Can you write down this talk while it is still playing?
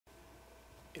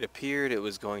It appeared it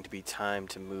was going to be time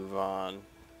to move on,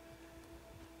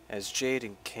 as Jade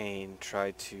and Kane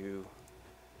tried to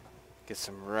get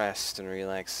some rest and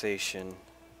relaxation.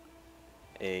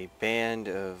 A band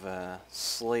of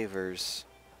slavers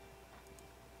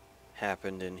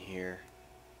happened in here.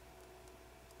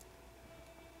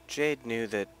 Jade knew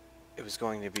that it was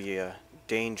going to be a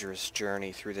dangerous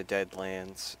journey through the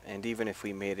Deadlands, and even if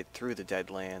we made it through the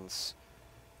Deadlands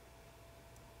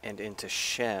and into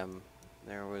Shem,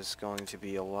 there was going to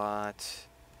be a lot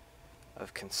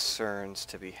of concerns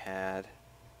to be had.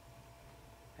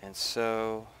 And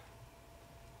so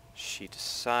she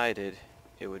decided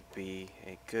it would be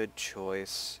a good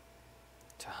choice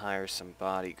to hire some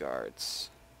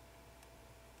bodyguards.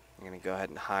 I'm going to go ahead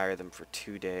and hire them for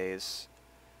 2 days.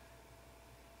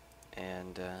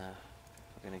 And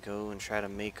we're going to go and try to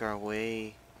make our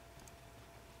way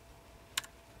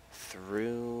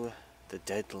through the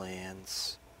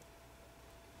Deadlands.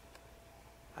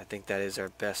 I think that is our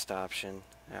best option,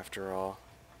 after all.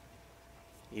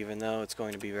 Even though it's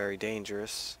going to be very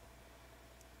dangerous.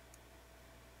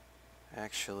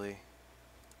 Actually,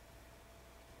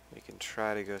 we can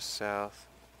try to go south.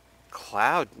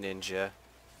 Cloud Ninja?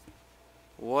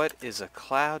 What is a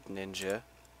Cloud Ninja?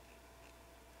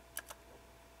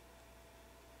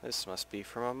 This must be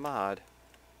from a mod.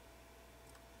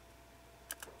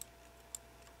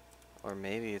 Or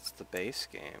maybe it's the base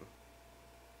game.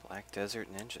 Black Desert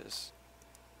Ninjas.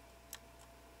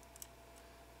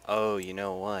 Oh, you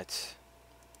know what?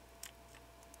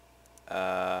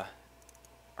 Are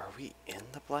we in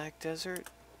the Black Desert?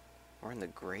 Or in the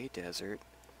Gray Desert?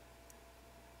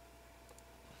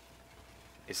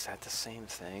 Is that the same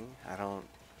thing? I don't...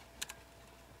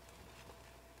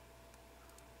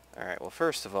 Alright, well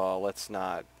first of all, let's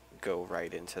not go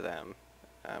right into them.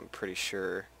 I'm pretty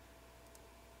sure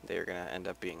they're gonna end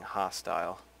up being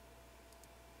hostile.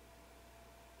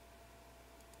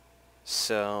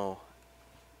 So,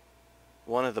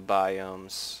 one of the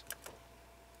biomes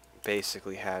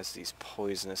basically has these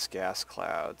poisonous gas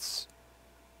clouds.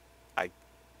 I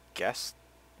guess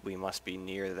we must be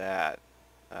near that.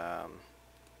 I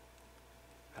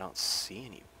don't see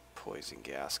any poison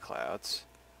gas clouds.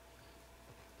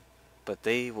 But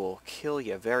they will kill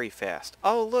you very fast.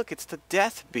 Oh look, it's the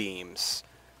death beams!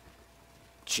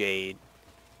 Jade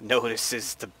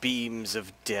notices the beams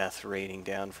of death raining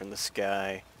down from the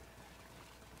sky.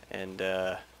 And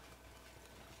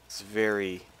it's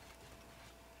very,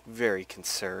 very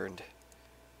concerned.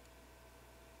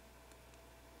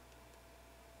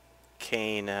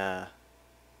 Kane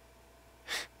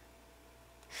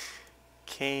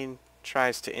Kane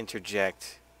tries to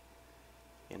interject.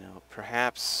 You know,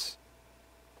 perhaps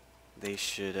they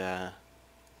should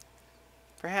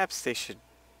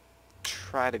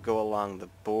try to go along the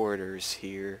borders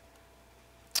here.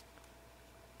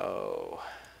 Oh.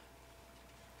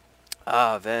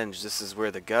 Ah, Venge, this is where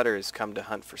the gutters come to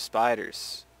hunt for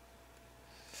spiders.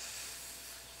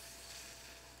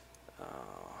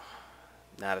 Oh,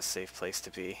 not a safe place to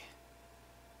be.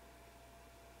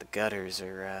 The gutters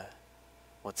are,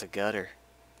 what's a gutter?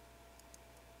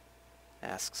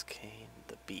 Asks Kane.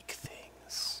 The beak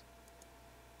things.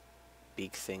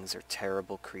 Beak things are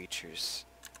terrible creatures.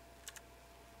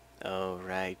 Oh,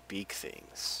 right, beak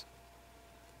things.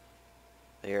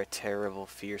 They are terrible,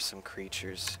 fearsome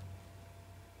creatures.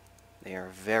 They are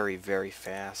very, very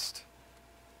fast.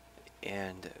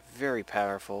 And very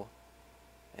powerful.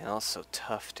 And also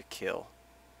tough to kill.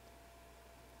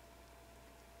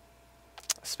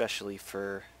 Especially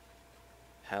for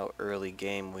how early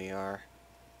game we are.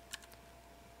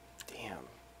 Damn.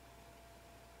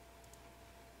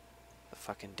 The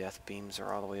fucking death beams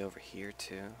are all the way over here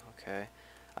too. Okay.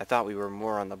 I thought we were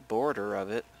more on the border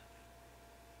of it.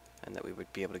 And that we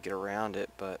would be able to get around it,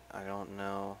 but I don't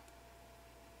know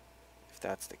if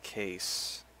that's the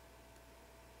case.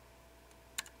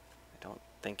 I don't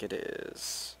think it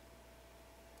is.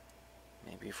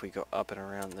 Maybe if we go up and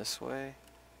around this way.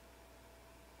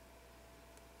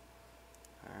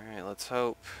 Alright, let's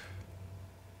hope.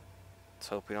 Let's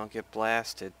hope we don't get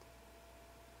blasted.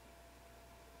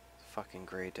 Fucking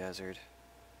Gray Desert.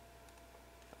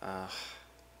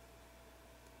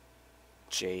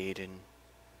 Jade and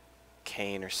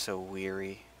Kane are so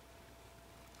weary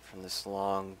from this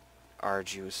long,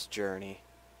 arduous journey.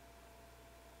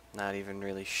 Not even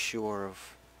really sure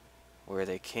of where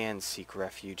they can seek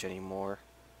refuge anymore.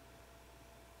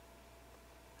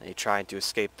 They tried to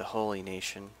escape the Holy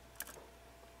Nation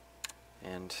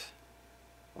and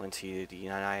went to the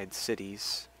United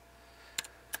Cities,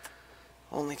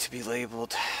 only to be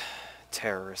labeled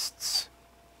terrorists.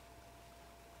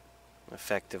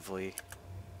 Effectively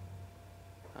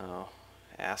Oh,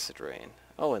 acid rain.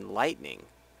 Oh, and lightning.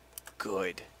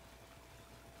 Good.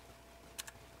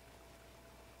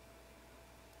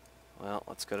 Well,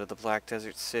 let's go to the Black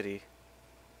Desert City.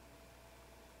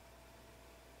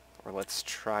 Or let's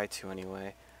try to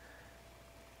anyway.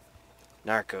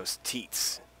 Narcos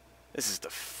teats. This is the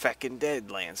feckin'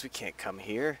 Deadlands. We can't come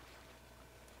here.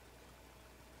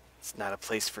 It's not a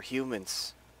place for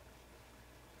humans.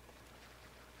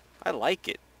 I like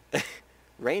it.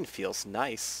 Rain feels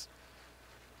nice.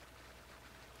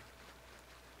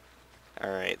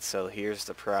 Alright, so here's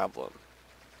the problem.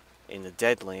 In the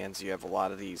Deadlands, you have a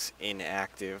lot of these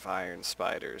inactive iron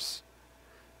spiders.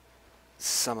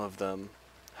 Some of them,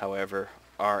 however,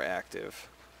 are active.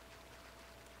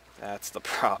 That's the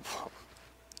problem.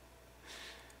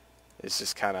 It's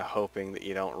just kind of hoping that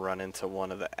you don't run into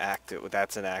one of the active...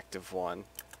 That's an active one.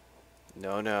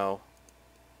 No, no.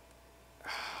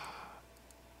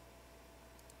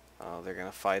 Oh, they're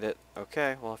gonna fight it?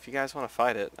 Okay, well, if you guys want to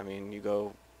fight it, I mean, you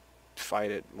go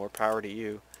fight it. More power to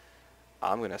you.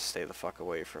 I'm gonna stay the fuck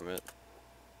away from it.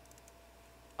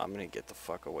 I'm gonna get the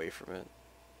fuck away from it.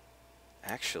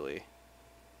 Actually...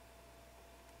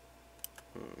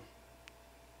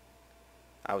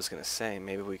 I was gonna say,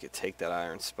 maybe we could take that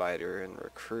iron spider and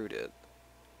recruit it.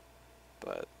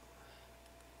 But...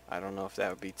 I don't know if that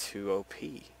would be too OP.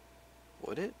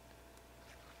 Would it?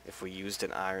 If we used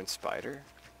an iron spider?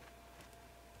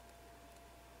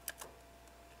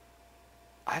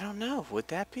 I don't know. Would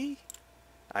that be?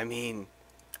 I mean,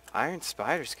 iron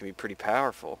spiders can be pretty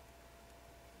powerful.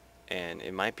 And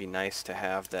it might be nice to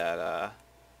have that,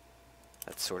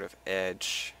 that sort of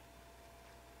edge.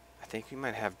 I think we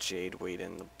might have Jade wait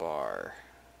in the bar.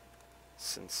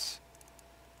 Since,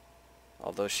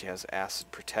 although she has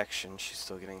acid protection, she's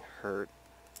still getting hurt.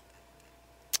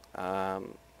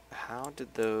 How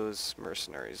did those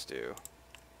mercenaries do?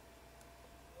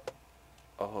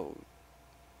 Oh.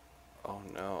 Oh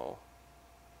no.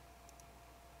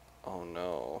 Oh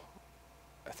no.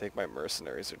 I think my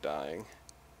mercenaries are dying.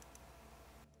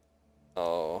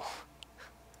 Oh.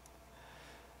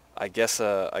 I guess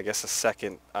a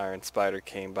second iron spider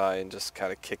came by and just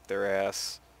kind of kicked their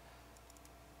ass.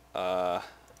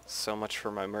 So much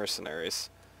for my mercenaries.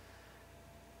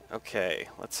 Okay,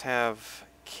 let's have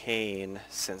Kane,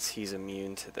 since he's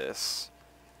immune to this,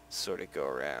 sort of go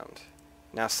around.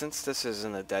 Now, since this is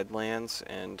in the Deadlands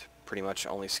and pretty much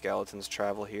only skeletons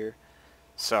travel here,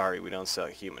 sorry, we don't sell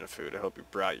human food. I hope you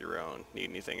brought your own. Need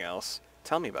anything else?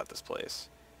 Tell me about this place.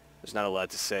 There's not a lot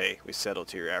to say. We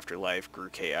settled here after life grew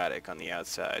chaotic on the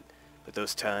outside, but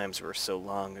those times were so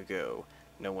long ago.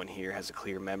 No one here has a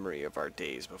clear memory of our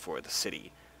days before the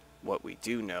city. What we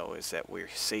do know is that we're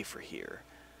safer here,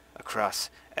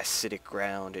 across acidic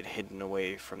ground and hidden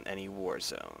away from any war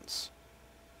zones.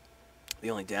 The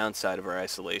only downside of our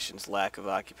isolation is lack of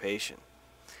occupation.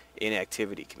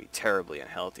 Inactivity can be terribly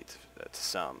unhealthy to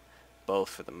some, both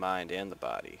for the mind and the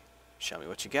body. Show me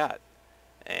what you got.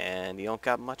 And you don't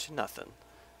got much of nothing.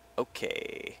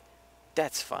 Okay,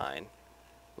 that's fine.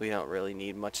 We don't really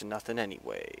need much of nothing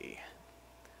anyway.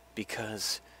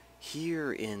 Because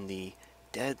here in the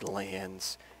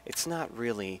Deadlands, it's not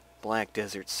really Black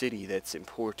Desert City that's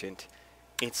important.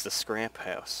 It's the Scramp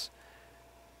House.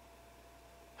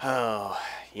 Oh,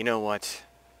 you know what?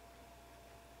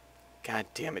 God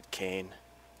damn it, Kane.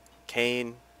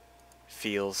 Kane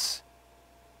feels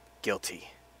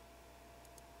guilty.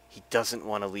 He doesn't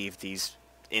want to leave these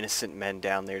innocent men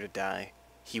down there to die.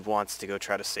 He wants to go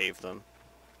try to save them.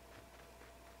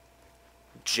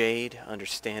 Jade,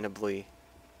 understandably,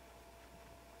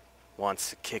 wants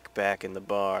to kick back in the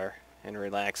bar and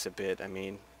relax a bit. I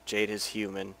mean, Jade is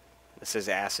human. This is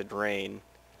acid rain.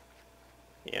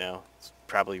 You know, it's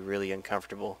probably really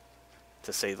uncomfortable,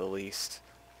 to say the least.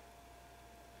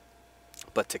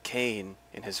 But to Kane,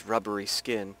 in his rubbery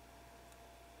skin,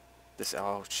 this...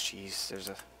 Oh, jeez, there's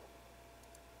an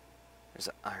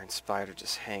iron spider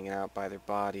just hanging out by their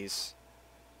bodies.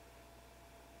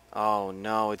 Oh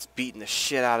no, it's beating the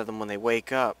shit out of them when they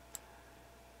wake up.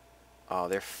 Oh,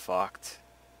 they're fucked.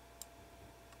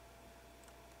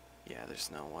 Yeah,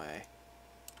 there's no way.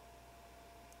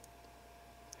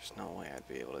 There's no way I'd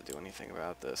be able to do anything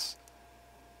about this.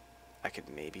 I could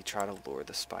maybe try to lure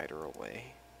the spider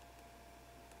away.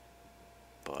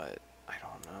 But I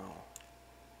don't know.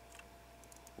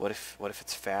 What if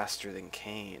it's faster than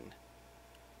Kane?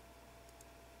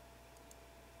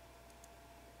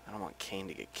 I don't want Kane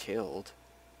to get killed.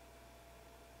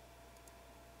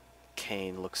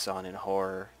 Kane looks on in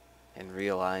horror and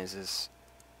realizes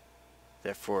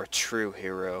that for a true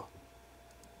hero,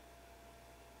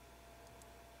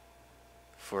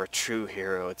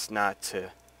 it's not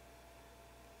to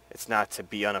It's not to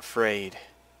be unafraid.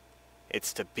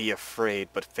 It's to be afraid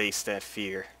but face that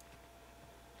fear.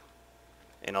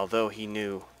 And although he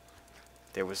knew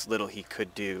there was little he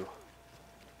could do,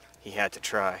 he had to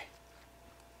try.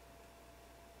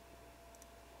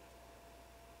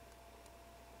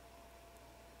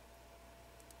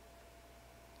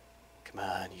 Come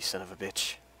on, you son of a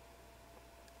bitch.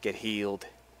 Get healed.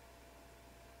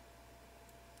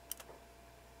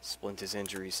 Splint his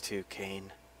injuries too,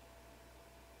 Kane.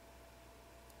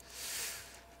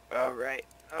 Alright,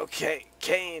 okay,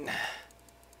 Kane.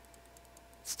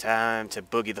 It's time to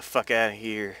boogie the fuck out of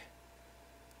here.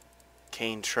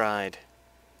 Kane tried.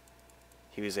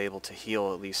 He was able to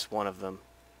heal at least one of them.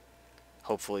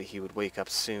 Hopefully he would wake up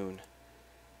soon.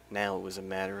 Now it was a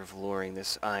matter of luring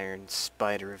this iron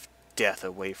spider of death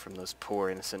away from those poor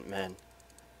innocent men.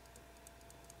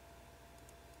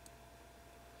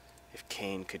 If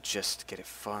Kane could just get it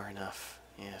far enough,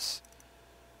 yes.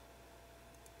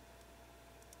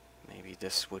 Maybe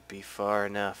this would be far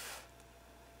enough.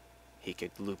 He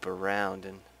could loop around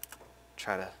and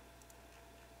try to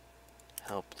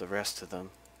help the rest of them.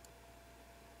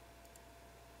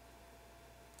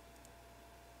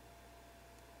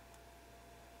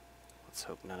 Let's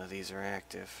hope none of these are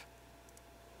active.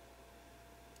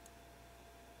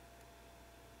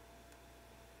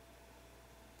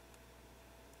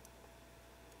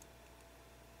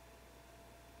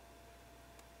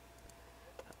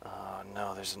 Oh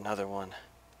no, there's another one.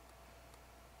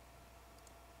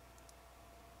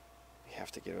 We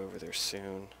have to get over there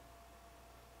soon,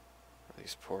 or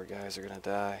these poor guys are gonna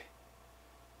die.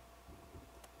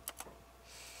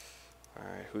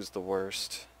 Alright, who's the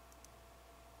worst?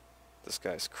 This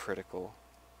guy's critical.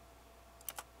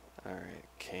 Alright,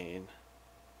 Kane.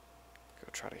 Go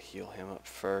try to heal him up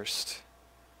first.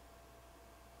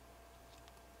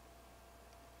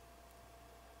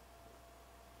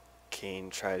 Kane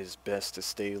tried his best to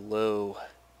stay low.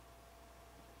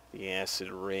 The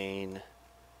acid rain,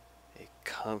 a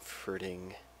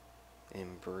comforting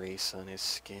embrace on his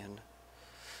skin.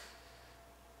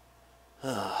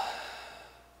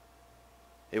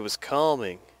 It was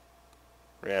calming,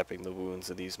 wrapping the wounds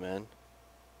of these men,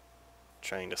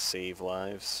 trying to save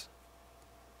lives.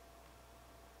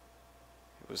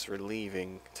 It was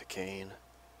relieving to Kane,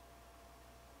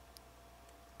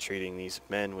 treating these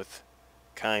men with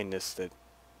kindness that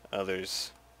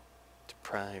others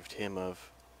deprived him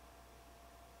of.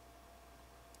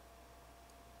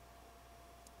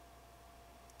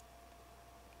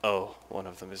 Oh, one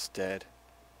of them is dead.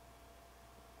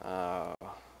 Oh,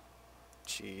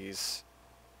 jeez.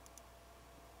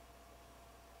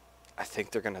 I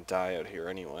think they're gonna die out here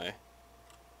anyway.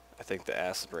 I think the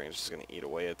acid rain is just gonna eat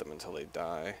away at them until they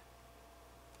die.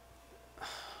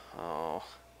 Oh.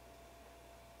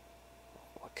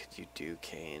 What could you do,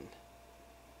 Kane?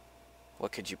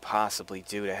 What could you possibly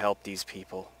do to help these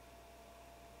people?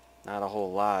 Not a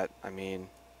whole lot. I mean...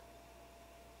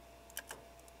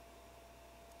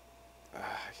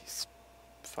 he's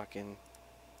fucking...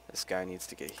 This guy needs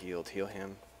to get healed. Heal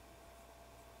him.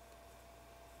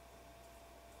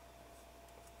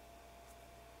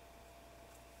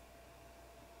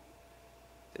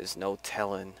 There's no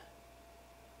telling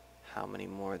how many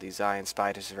more of these iron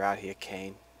spiders are out here,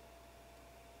 Kane.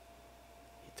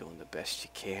 You're doing the best you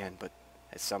can, but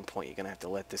at some point you're gonna have to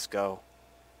let this go.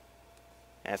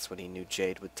 That's what he knew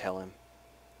Jade would tell him.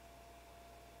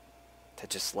 To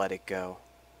just let it go.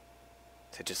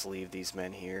 To just leave these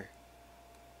men here.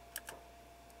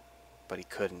 But he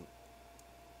couldn't.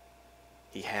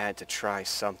 He had to try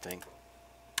something.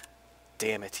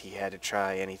 Damn it, he had to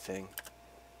try anything.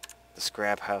 The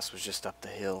scrap house was just up the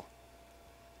hill.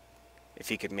 If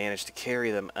he could manage to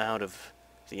carry them out of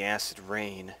the acid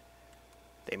rain,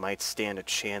 they might stand a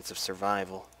chance of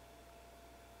survival.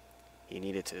 He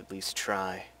needed to at least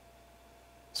try.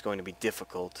 It's going to be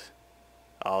difficult.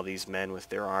 All these men with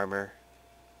their armor.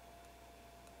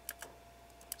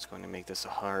 It's going to make this a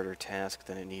harder task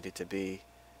than it needed to be.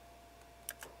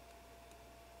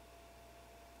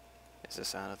 Is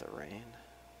this out of the rain?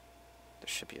 There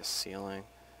should be a ceiling.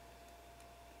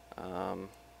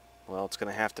 Well, it's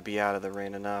going to have to be out of the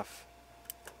rain enough.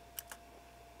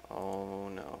 Oh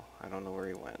no, I don't know where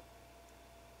he went.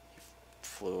 He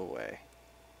flew away.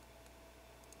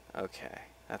 Okay,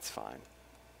 that's fine.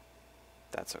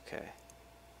 That's okay.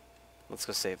 Let's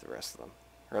go save the rest of them.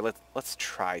 Or let's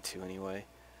try to anyway.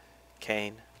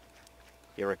 Kane,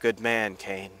 you're a good man,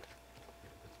 Kane.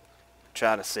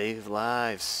 Trying to save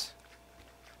lives.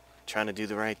 Trying to do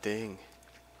the right thing.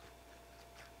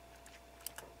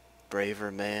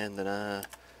 Braver man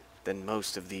than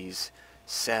most of these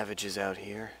savages out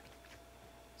here.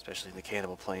 Especially the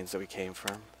cannibal plains that we came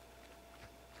from.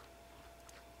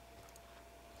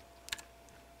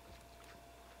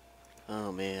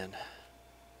 Oh man.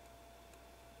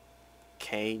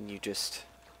 Kane, you just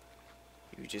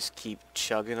keep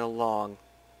chugging along.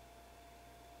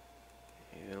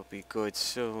 It'll be good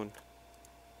soon.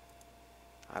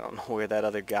 I don't know where that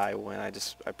other guy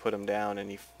went. I put him down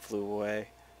and he flew away.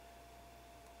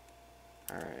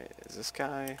 Alright, is this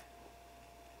guy?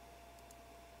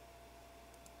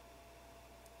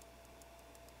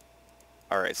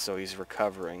 Alright, so he's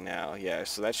recovering now. Yeah,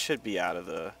 so that should be out of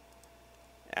the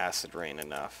acid rain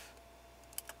enough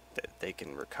that they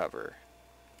can recover.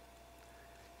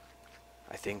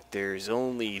 I think there's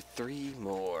only 3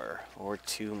 more, or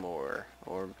 2 more,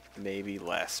 or maybe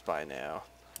less by now.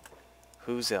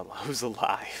 Who's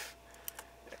alive?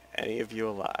 Any of you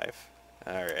alive?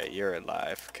 Alright, you're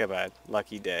alive. Come on,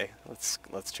 lucky day.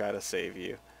 Let's try to save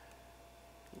you.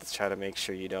 Let's try to make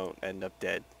sure you don't end up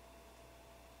dead.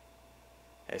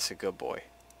 It's a good boy.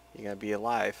 You're gonna be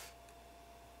alive.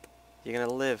 You're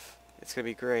gonna live. It's gonna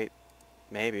be great.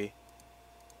 Maybe.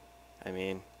 I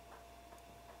mean,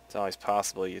 it's always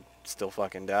possible you'd still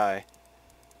fucking die.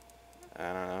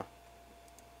 I don't know.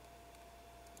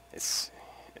 It's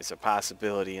a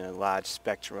possibility in a large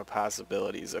spectrum of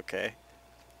possibilities, okay?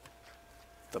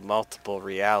 The multiple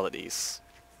realities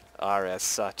are as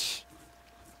such.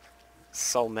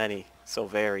 So many, so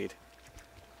varied,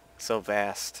 so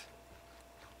vast.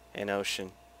 An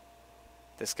ocean.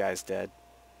 This guy's dead.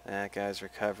 That guy's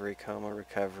recovery coma.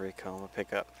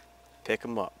 Pick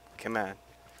him up. Come on.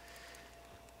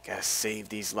 Gotta save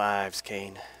these lives,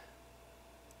 Kane.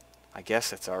 I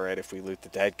guess it's alright if we loot the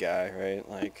dead guy, right?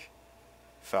 Like,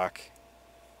 fuck.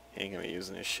 He ain't gonna be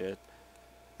using his shit.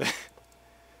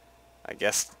 I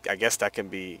guess that can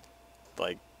be,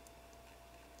 like,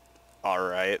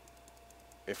 alright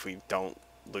if we don't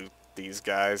loot these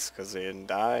guys because they didn't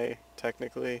die,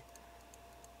 technically.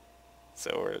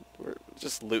 So we're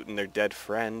just looting their dead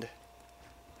friend.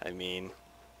 I mean,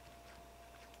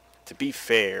 to be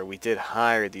fair, we did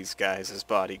hire these guys as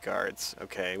bodyguards,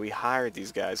 okay? We hired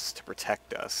these guys to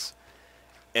protect us,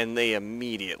 and they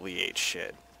immediately ate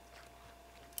shit.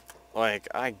 Like,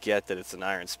 I get that it's an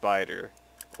iron spider,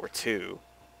 or 2,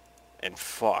 and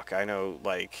fuck, I know,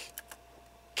 like,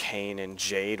 Kane and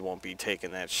Jade won't be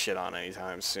taking that shit on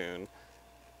anytime soon.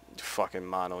 Fucking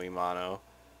mano-y-mano.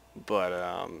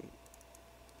 But,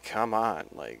 come on,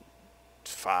 like,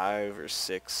 5 or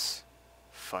 6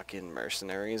 fucking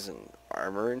mercenaries and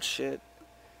armor and shit.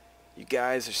 You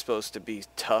guys are supposed to be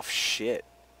tough shit.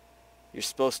 You're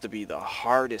supposed to be the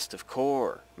hardest of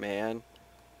core, man.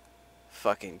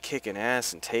 Fucking kicking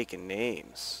ass and taking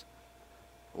names.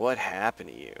 What happened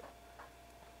to you?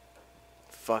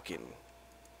 Fucking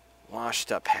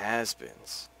washed up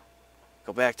has-beens.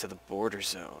 Go back to the border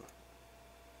zone.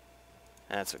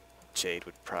 That's what Jade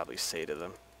would probably say to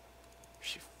them.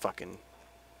 She fucking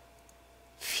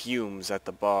fumes at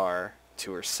the bar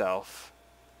to herself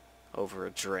over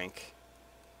a drink,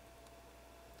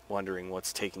 wondering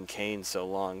what's taking Kane so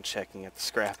long checking at the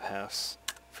scrap house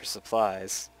for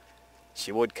supplies.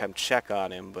 She would come check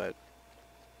on him, but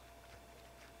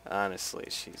honestly,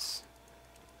 she's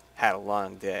had a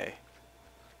long day.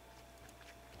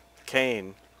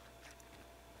 Kane,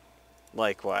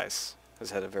 likewise,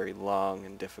 has had a very long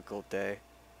and difficult day.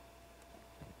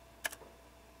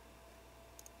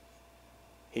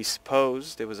 He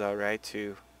supposed it was alright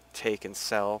to take and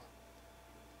sell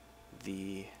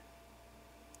the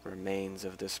remains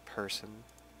of this person.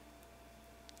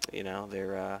 You know,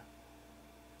 their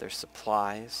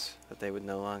supplies that they would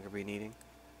no longer be needing.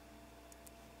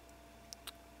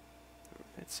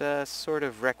 It's a sort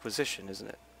of requisition, isn't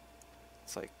it?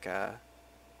 It's like a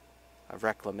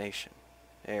reclamation.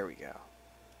 There we go.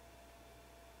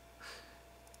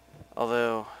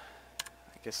 Although,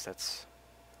 I guess that's...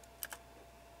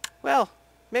 well,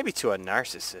 maybe to a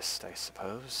narcissist, I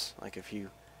suppose. Like if you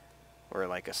were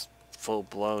like a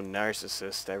full-blown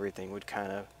narcissist, everything would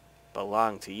kind of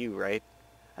belong to you, right?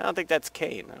 I don't think that's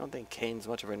Kane. I don't think Kane's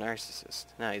much of a narcissist.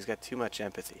 No, he's got too much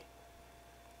empathy.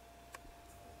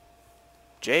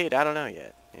 Jade, I don't know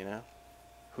yet, you know?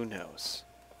 Who knows?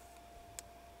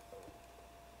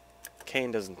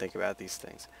 Kane doesn't think about these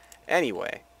things.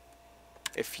 Anyway,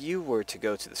 if you were to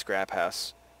go to the scrap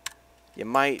house, you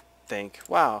might think,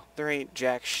 wow, there ain't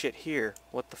jack shit here.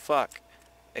 What the fuck?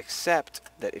 Except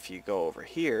that if you go over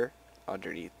here,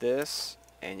 underneath this,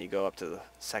 and you go up to the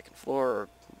 2nd floor, or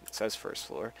it says 1st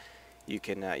floor, you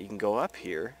can go up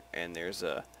here, and there's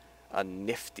a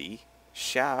nifty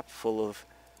shop full of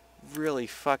really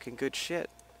fucking good shit.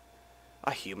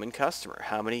 A human customer.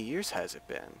 How many years has it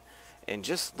been? And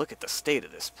just look at the state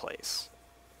of this place.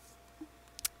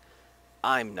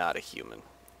 I'm not a human.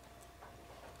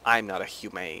 I'm not a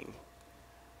humane.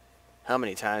 How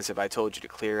many times have I told you to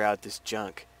clear out this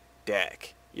junk?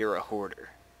 Dak, you're a hoarder.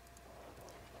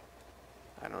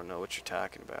 I don't know what you're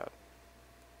talking about.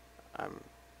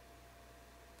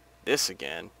 This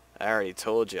again? I already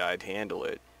told you I'd handle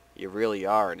it. You really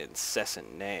are an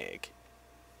incessant nag.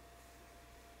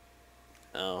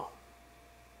 Oh.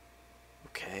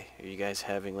 Okay, are you guys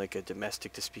having like a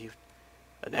domestic dispute?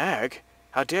 A nag?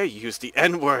 How dare you use the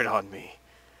N-word on me?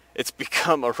 It's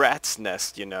become a rat's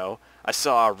nest, you know. I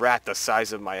saw a rat the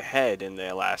size of my head in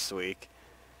there last week.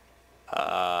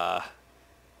 But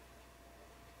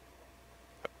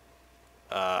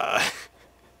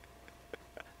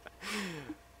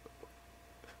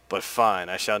fine,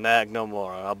 I shall nag no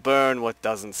more. I'll burn what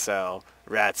doesn't sell.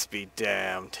 Rats be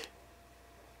damned.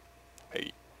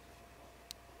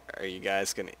 Are you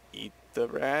guys gonna eat the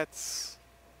rats?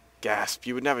 Gasp,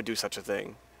 you would never do such a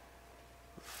thing.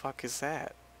 The fuck is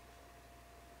that?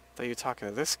 I thought you were talking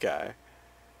to this guy.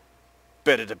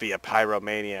 Better to be a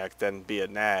pyromaniac than be a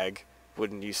nag,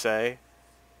 wouldn't you say?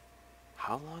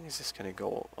 How long is this gonna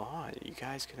go on? You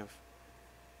guys gonna...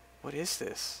 What is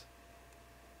this?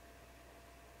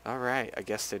 Alright, I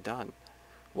guess they're done.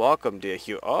 Welcome, dear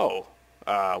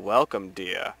welcome,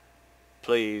 dear.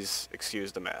 Please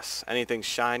excuse the mess. Anything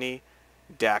shiny?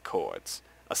 Dak hoards.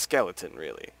 A skeleton,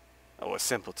 really. Oh, a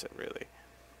simpleton, really.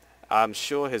 I'm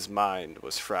sure his mind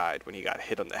was fried when he got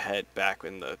hit on the head back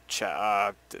in the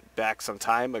back some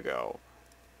time ago.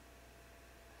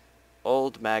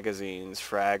 Old magazines,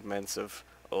 fragments of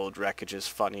old wreckages,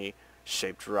 funny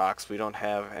shaped rocks. We don't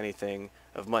have anything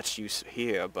of much use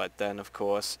here, but then, of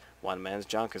course, one man's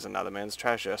junk is another man's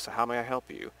treasure, so how may I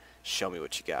help you? Show me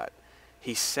what you got.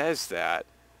 He says that,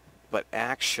 but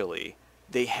actually,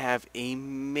 they have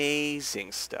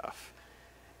amazing stuff.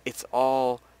 It's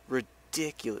all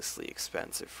ridiculously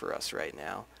expensive for us right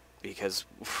now, because,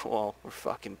 well, we're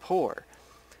fucking poor.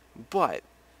 But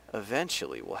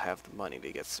eventually we'll have the money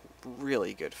to get some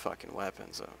really good fucking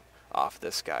weapons off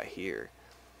this guy here.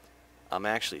 I'm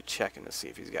actually checking to see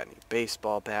if he's got any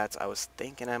baseball bats. I was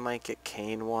thinking I might get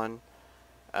Kane one.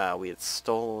 We had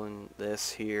stolen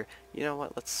this here. You know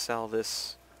what? Let's sell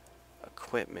this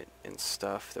equipment and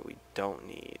stuff that we don't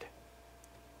need.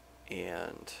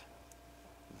 And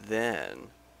then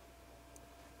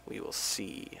we will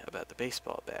see about the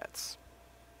baseball bats.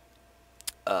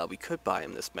 We could buy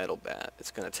him this metal bat.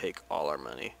 It's going to take all our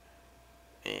money.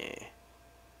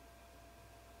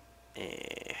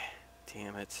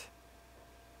 Damn it.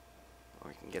 Or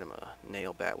we can get him a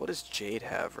nail bat. What does Jade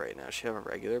have right now? Does she have a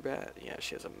regular bat? Yeah,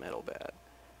 she has a metal bat.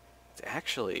 It's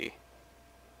actually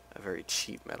a very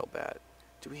cheap metal bat.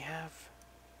 Do we have,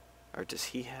 or does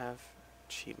he have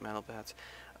cheap metal bats?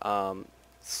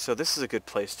 So this is a good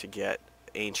place to get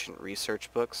ancient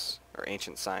research books, or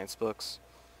ancient science books,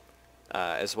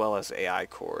 as well as AI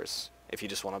cores, if you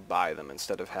just want to buy them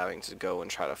instead of having to go and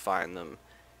try to find them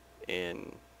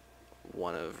in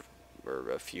one of,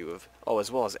 or a few of,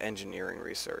 as well as engineering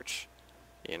research.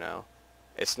 You know,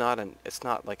 it's not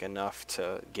like enough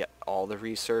to get all the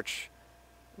research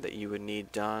that you would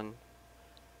need done,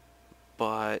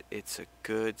 but it's a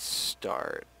good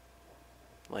start.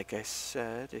 Like I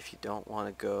said, if you don't want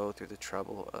to go through the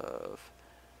trouble of,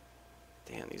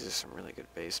 damn, these are some really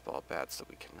good baseball bats that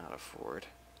we cannot afford.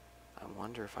 I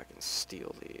wonder if I can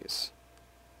steal these.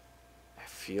 I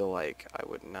feel like I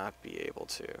would not be able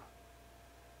to.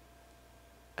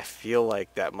 I feel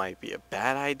like that might be a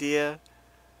bad idea,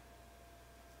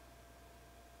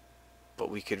 but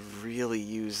we could really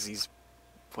use these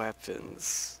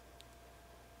weapons.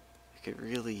 We could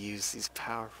really use these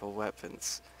powerful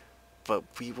weapons, but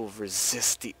we will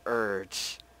resist the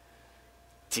urge.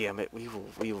 Damn it, we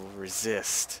will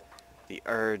resist the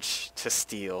urge to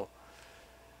steal,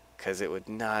 because it would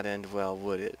not end well,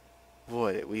 would it?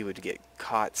 Would it? We would get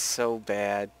caught so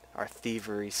bad. Our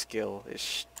thievery skill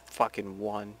is fucking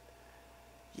 1.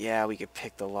 Yeah, we could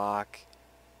pick the lock.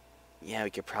 Yeah, we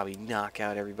could probably knock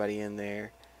out everybody in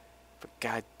there. But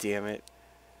god damn it,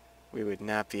 we would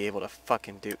not be able to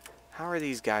fucking do... How are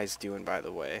these guys doing, by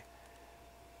the way?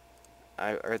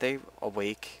 Are they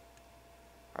awake?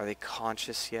 Are they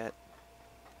conscious yet?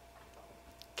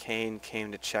 Kane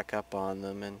came to check up on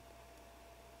them, and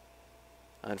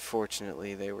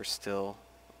unfortunately they were still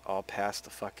all passed the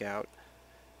fuck out.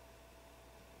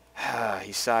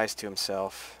 He sighs to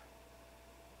himself.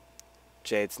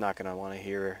 Jade's not gonna want to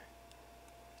hear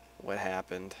what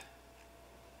happened,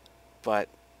 but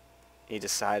he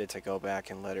decided to go back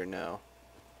and let her know.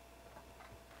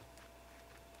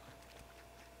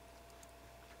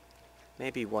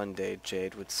 Maybe one day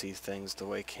Jade would see things the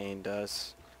way Cain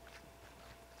does.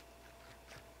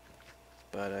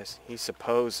 But he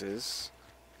supposes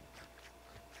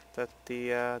that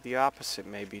the opposite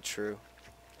may be true.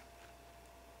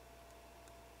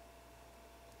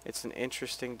 It's an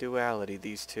interesting duality,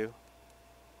 these two,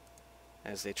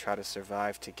 as they try to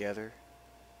survive together.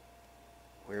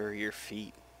 Where are your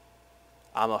feet?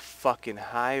 I'm a fucking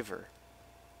hiver.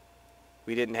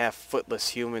 We didn't have footless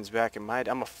humans back in my day.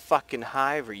 I'm a fucking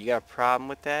hiver. You got a problem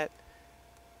with that?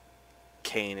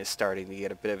 Cain is starting to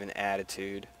get a bit of an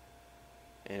attitude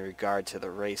in regard to the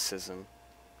racism.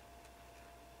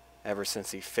 Ever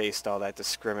since he faced all that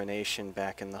discrimination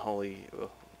back in the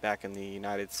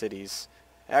United Cities.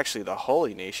 Actually, the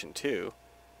Holy Nation, too.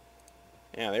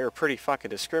 Yeah, they were pretty fucking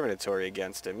discriminatory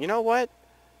against him. You know what?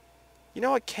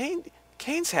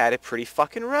 Cain's had it pretty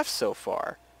fucking rough so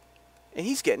far. And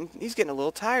he's getting a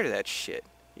little tired of that shit,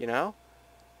 you know?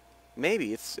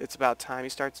 Maybe it's about time he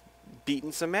starts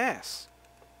beating some ass.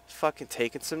 Fucking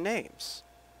taking some names.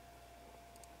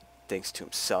 Thinks to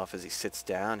himself as he sits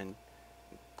down and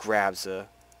grabs a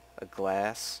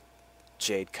glass.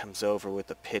 Jade comes over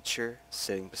with a pitcher,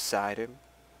 sitting beside him.